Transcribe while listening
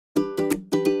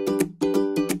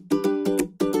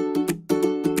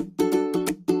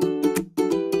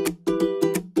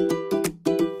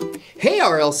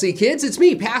RLC Kids. It's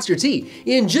me, Pastor T.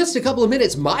 In just a couple of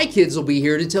minutes, my kids will be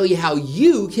here to tell you how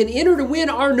you can enter to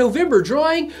win our November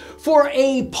drawing for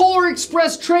a Polar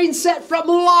Express train set from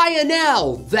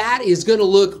Lionel. That is going to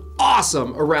look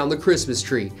awesome around the Christmas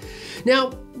tree.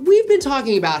 Now, we've been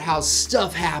talking about how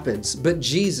stuff happens, but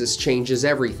Jesus changes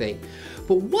everything.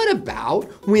 But what about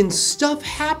when stuff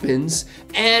happens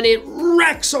and it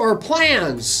wrecks our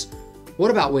plans?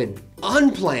 What about when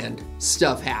unplanned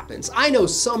stuff happens? I know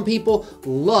some people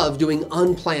love doing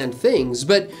unplanned things,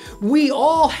 but we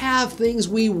all have things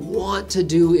we want to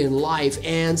do in life,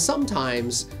 and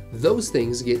sometimes those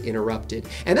things get interrupted.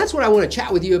 And that's what I want to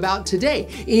chat with you about today.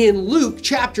 In Luke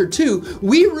chapter 2,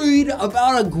 we read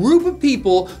about a group of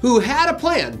people who had a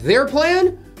plan. Their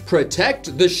plan?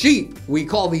 Protect the sheep. We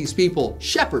call these people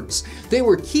shepherds. They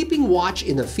were keeping watch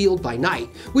in the field by night,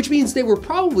 which means they were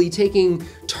probably taking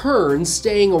turns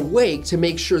staying awake to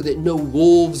make sure that no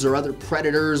wolves or other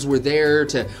predators were there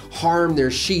to harm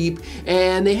their sheep.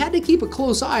 And they had to keep a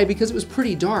close eye because it was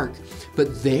pretty dark.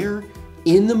 But there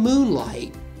in the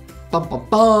moonlight, bum, bum,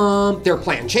 bum, their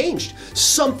plan changed.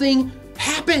 Something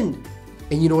happened.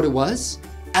 And you know what it was?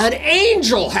 An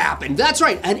angel happened. That's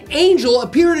right. An angel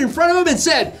appeared in front of him and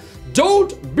said,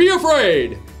 "Don't be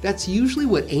afraid." That's usually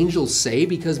what angels say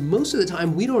because most of the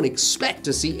time we don't expect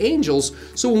to see angels.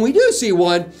 So when we do see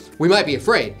one, we might be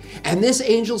afraid. And this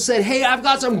angel said, "Hey, I've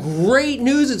got some great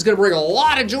news. It's going to bring a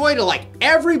lot of joy to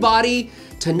everybody.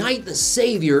 Tonight the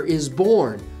Savior is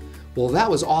born." Well, that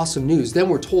was awesome news. Then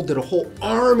we're told that a whole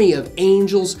army of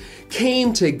angels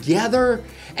came together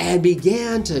and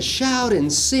began to shout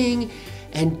and sing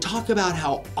and talk about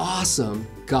how awesome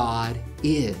God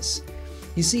is.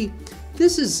 You see,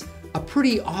 this is a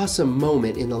pretty awesome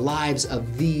moment in the lives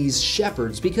of these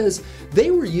shepherds because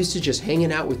they were used to just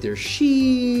hanging out with their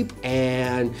sheep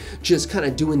and just kind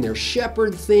of doing their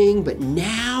shepherd thing, but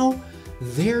now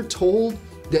they're told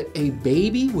that a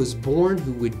baby was born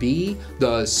who would be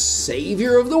the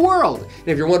Savior of the world. And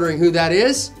if you're wondering who that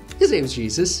is, his name's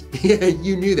Jesus. Yeah,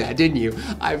 you knew that, didn't you?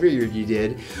 I figured you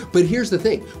did. But here's the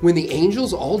thing. When the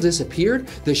angels all disappeared,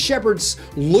 the shepherds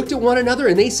looked at one another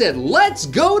and they said, "Let's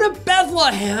go to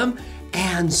Bethlehem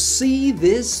and see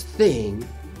this thing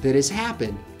that has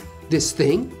happened." This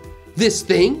thing?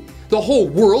 The whole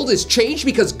world is changed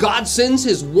because God sends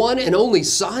his one and only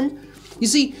Son? You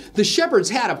see, the shepherds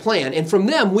had a plan, and from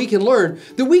them we can learn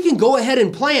that we can go ahead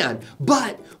and plan,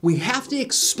 but we have to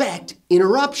expect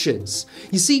interruptions.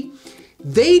 You see,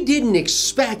 they didn't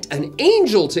expect an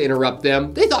angel to interrupt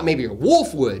them. They thought maybe a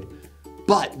wolf would,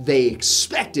 but they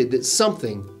expected that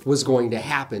something was going to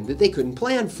happen that they couldn't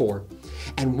plan for.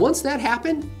 And once that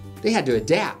happened, they had to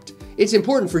adapt. It's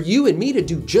important for you and me to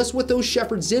do just what those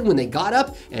shepherds did when they got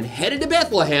up and headed to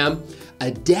Bethlehem.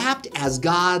 Adapt as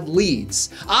God leads.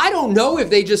 I don't know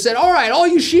if they just said, "All right, all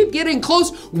you sheep, get in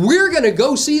close. We're going to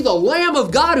go see the Lamb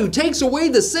of God who takes away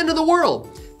the sin of the world."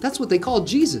 That's what they called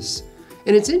Jesus.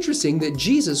 And it's interesting that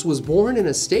Jesus was born in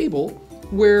a stable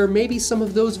where maybe some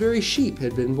of those very sheep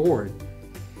had been born.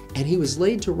 And he was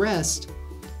laid to rest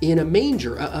in a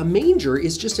manger. A manger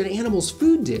is just an animal's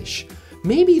food dish.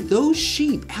 Maybe those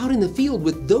sheep out in the field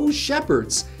with those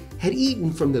shepherds had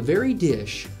eaten from the very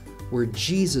dish where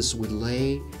Jesus would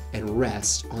lay and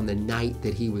rest on the night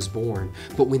that he was born.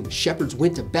 But when the shepherds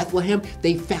went to Bethlehem,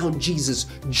 they found Jesus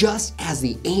just as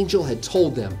the angel had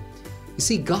told them. You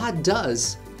see, God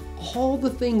does all the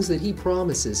things that he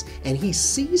promises, and he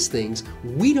sees things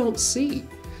we don't see.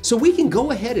 So we can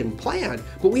go ahead and plan,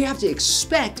 but we have to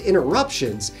expect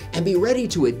interruptions and be ready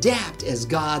to adapt as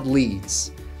God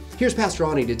leads. Here's Pastor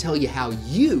Ani to tell you how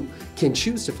you can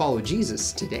choose to follow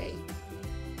Jesus today.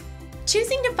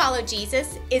 Choosing to follow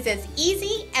Jesus is as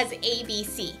easy as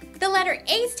ABC. The letter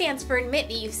A stands for admit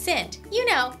that you've sinned. You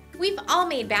know, we've all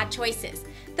made bad choices.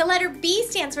 The letter B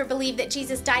stands for believe that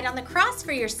Jesus died on the cross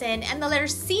for your sin. And the letter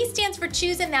C stands for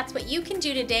choose, and that's what you can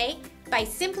do today by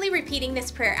simply repeating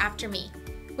this prayer after me.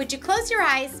 Would you close your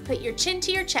eyes, put your chin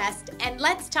to your chest, and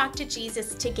let's talk to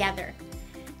Jesus together.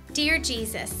 Dear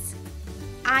Jesus,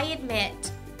 I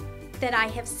admit that I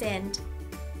have sinned,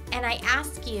 and I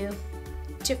ask you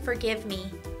to forgive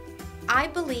me. I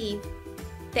believe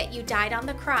that you died on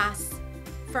the cross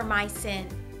for my sin,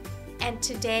 and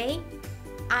today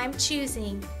I'm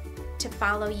choosing to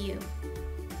follow you.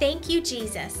 Thank you,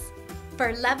 Jesus,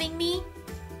 for loving me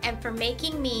and for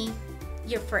making me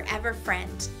your forever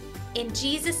friend. In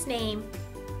Jesus' name,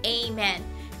 amen.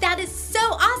 That is so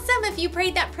awesome if you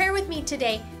prayed that prayer with me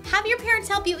today. Have your parents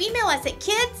help you. Email us at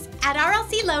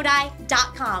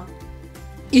kids@rlclodi.com.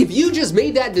 If you just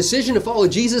made that decision to follow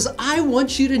Jesus, I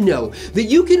want you to know that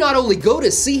you can not only go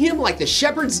to see him like the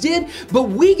shepherds did, but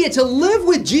we get to live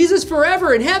with Jesus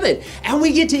forever in heaven, and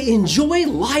we get to enjoy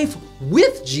life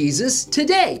with Jesus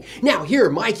today. Now, here are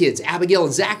my kids, Abigail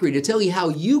and Zachary, to tell you how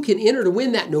you can enter to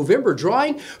win that November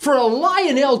drawing for a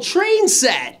Lionel train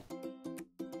set.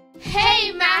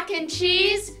 Hey, Mac and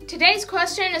Cheese! Today's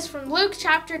question is from Luke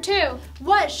chapter 2.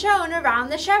 What's shown around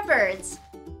the shepherds?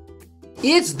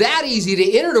 It's that easy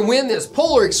to enter to win this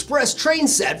Polar Express train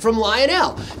set from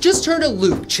Lionel. Just turn to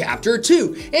Luke chapter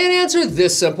 2 and answer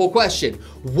this simple question.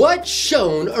 What's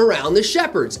shown around the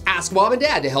shepherds? Ask Mom and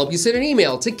Dad to help you send an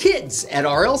email to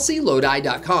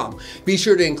kids@rlclodi.com. Be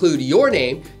sure to include your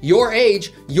name, your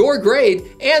age, your grade,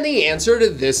 and the answer to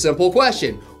this simple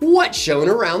question. What's shown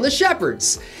around the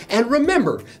shepherds? And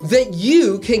remember that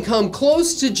you can come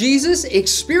close to Jesus,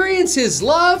 experience his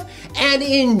love, and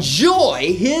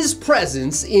enjoy his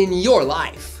presence in your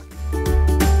life.